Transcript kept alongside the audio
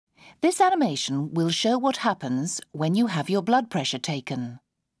This animation will show what happens when you have your blood pressure taken.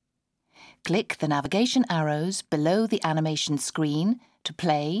 Click the navigation arrows below the animation screen to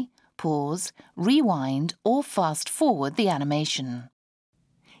play, pause, rewind or fast forward the animation.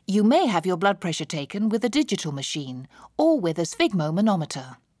 You may have your blood pressure taken with a digital machine or with a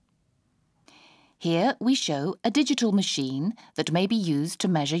sphygmomanometer. Here we show a digital machine that may be used to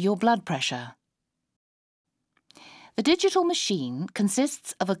measure your blood pressure. The digital machine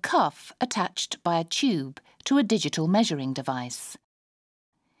consists of a cuff attached by a tube to a digital measuring device.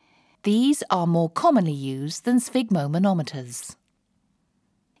 These are more commonly used than sphygmomanometers.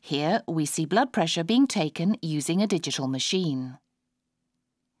 Here we see blood pressure being taken using a digital machine.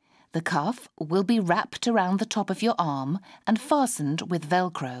 The cuff will be wrapped around the top of your arm and fastened with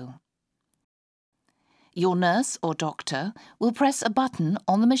Velcro. Your nurse or doctor will press a button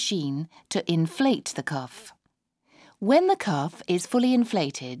on the machine to inflate the cuff. When the cuff is fully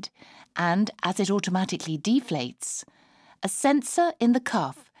inflated, and as it automatically deflates, a sensor in the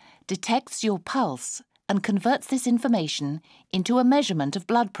cuff detects your pulse and converts this information into a measurement of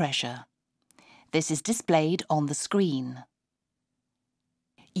blood pressure. This is displayed on the screen.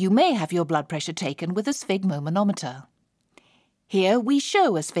 You may have your blood pressure taken with a sphygmomanometer. Here we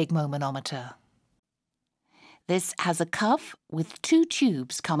show a sphygmomanometer. This has a cuff with two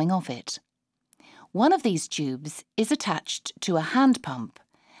tubes coming off it. One of these tubes is attached to a hand pump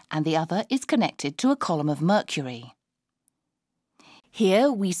and the other is connected to a column of mercury. Here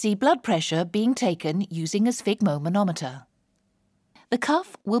we see blood pressure being taken using a sphygmomanometer. The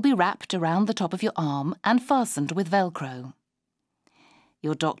cuff will be wrapped around the top of your arm and fastened with Velcro.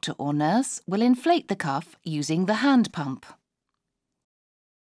 Your doctor or nurse will inflate the cuff using the hand pump.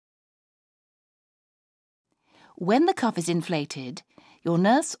 When the cuff is inflated, your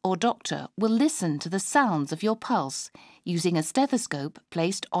nurse or doctor will listen to the sounds of your pulse using a stethoscope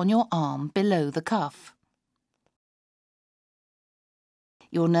placed on your arm below the cuff.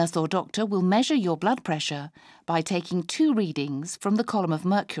 Your nurse or doctor will measure your blood pressure by taking 2 readings from the column of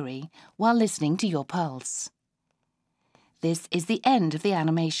mercury while listening to your pulse. This is the end of the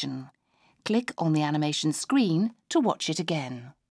animation. Click on the animation screen to watch it again.